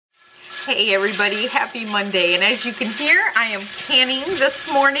Hey everybody, happy Monday. And as you can hear, I am canning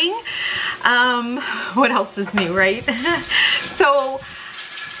this morning. What else is new, right? So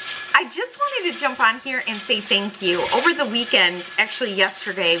I just wanted to jump on here and say thank you. Over the weekend, actually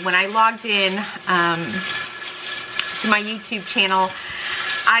yesterday, when I logged in to my YouTube channel,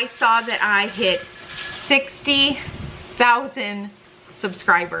 I saw that I hit 60,000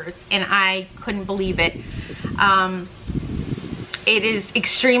 subscribers and I couldn't believe it. It is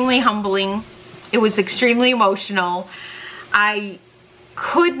extremely humbling. It was extremely emotional. I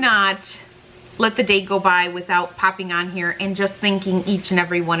could not let the day go by without popping on here and just thanking each and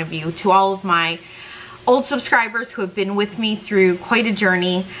every one of you. To all of my old subscribers who have been with me through quite a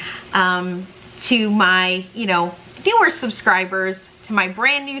journey, to my, newer subscribers, to my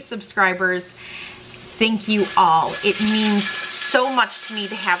brand new subscribers, thank you all. It means so much to me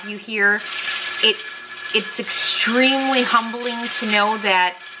to have you here. It's extremely humbling to know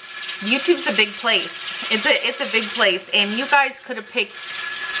that YouTube's a big place. It's a big place, and you guys can pick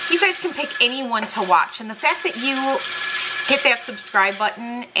anyone to watch. And the fact that you hit that subscribe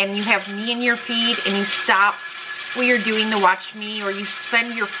button and you have me in your feed and you stop what you're doing to watch me, or you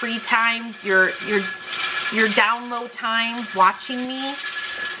spend your free time, your download time watching me,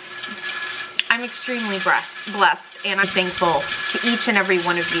 I'm extremely blessed, and I'm thankful to each and every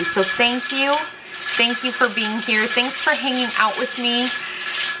one of you. So thank you. Thank you for being here. Thanks for hanging out with me.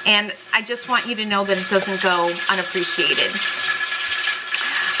 And I just want you to know that it doesn't go unappreciated.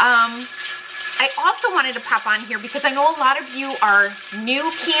 I also wanted to pop on here because I know a lot of you are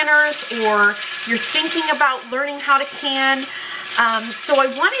new canners, or you're thinking about learning how to can. So I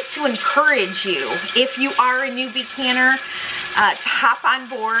wanted to encourage you, if you are a newbie canner, to hop on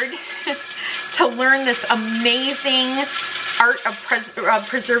board to learn this amazing art of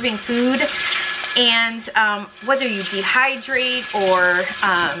preserving food. And whether you dehydrate or,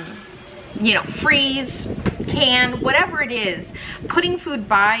 freeze, can, whatever it is, putting food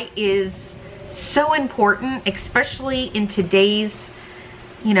by is so important, especially in today's,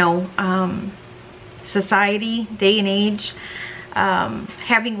 society, day and age.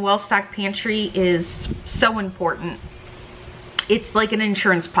 Having a well-stocked pantry is so important. It's like an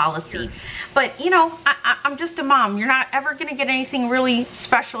insurance policy. But, I'm just a mom. You're not ever going to get anything really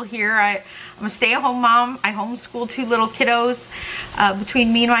special here. I'm a stay-at-home mom. I homeschool 2 little kiddos.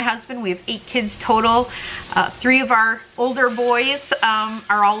 Between me and my husband, we have 8 kids total. 3 of our older boys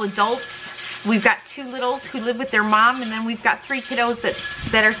are all adults. We've got 2 littles who live with their mom, and then we've got 3 kiddos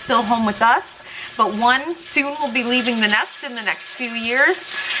that are still home with us. But 1 soon will be leaving the nest in the next few years.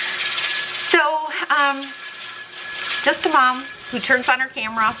 So, just a mom who turns on her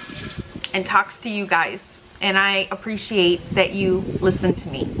camera and talks to you guys. And I appreciate that you listen to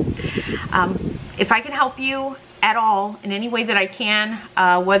me. If I can help you at all in any way that I can,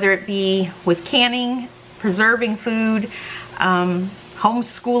 whether it be with canning, preserving food,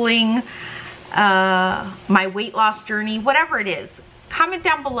 homeschooling, my weight loss journey, whatever it is, comment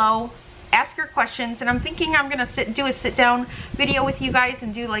down below, ask your questions. And I'm thinking I'm gonna do a sit down video with you guys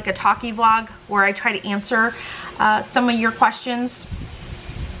and do like a talkie vlog where I try to answer some of your questions.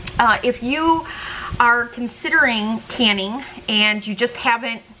 If you are considering canning and you just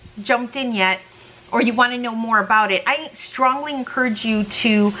haven't jumped in yet, or you want to know more about it, I strongly encourage you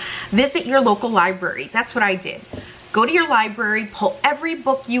to visit your local library. That's what I did. Go to your library, pull every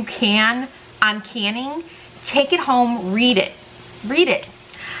book you can on canning, take it home, read it,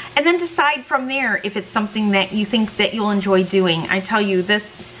 and then decide from there if it's something that you think that you'll enjoy doing. I tell you,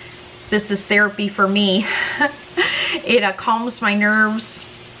 this is therapy for me. It calms my nerves.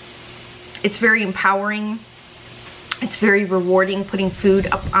 It's very empowering. It's very rewarding putting food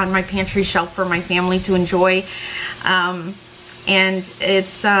up on my pantry shelf for my family to enjoy. And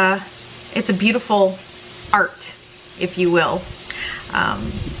it's a beautiful art, if you will.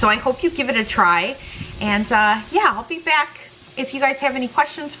 So I hope you give it a try. And yeah, I'll be back. If you guys have any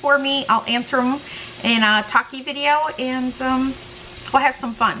questions for me, I'll answer them in a talkie video, and we'll have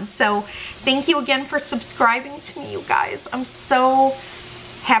some fun. So thank you again for subscribing to me, you guys. I'm so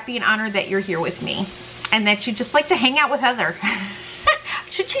happy and honored that you're here with me, and that you just like to hang out with Heather. I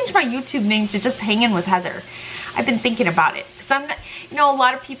should change my YouTube name to just Hanging with Heather. I've been thinking about it, because I'm not, a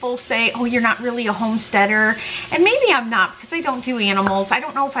lot of people say, oh, you're not really a homesteader, and maybe I'm not, because I don't do animals. I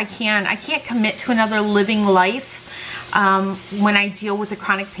don't know if I can't commit to another living life when I deal with a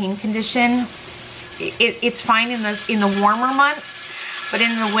chronic pain condition. It's fine in the warmer months, but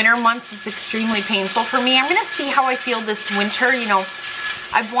in the winter months it's extremely painful for me. I'm gonna see how I feel this winter.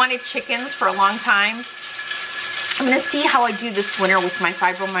 I've wanted chickens for a long time. I'm gonna see how I do this winter with my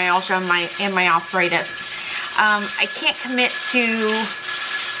fibromyalgia and my arthritis. I can't commit to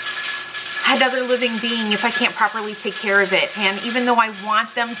another living being if I can't properly take care of it. And even though I want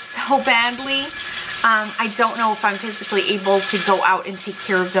them so badly, I don't know if I'm physically able to go out and take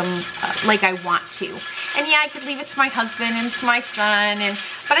care of them like I want to. And yeah, I could leave it to my husband and to my son,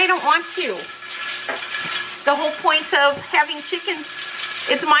 but I don't want to. The whole point of having chickens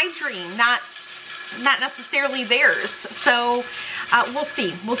is my dream, not necessarily theirs. So we'll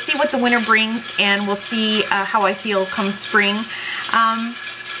see. We'll see what the winter brings, and we'll see how I feel come spring.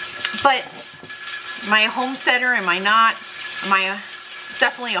 But am I a homesteader? Am I not? Am I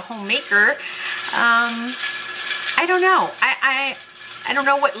definitely a homemaker? I don't know. I don't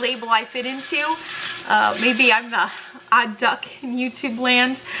know what label I fit into. Maybe I'm the odd duck in YouTube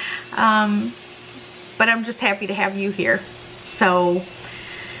land. But I'm just happy to have you here. So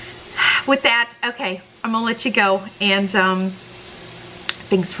with that, okay, I'm gonna let you go, and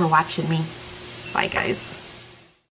thanks for watching me. Bye, guys.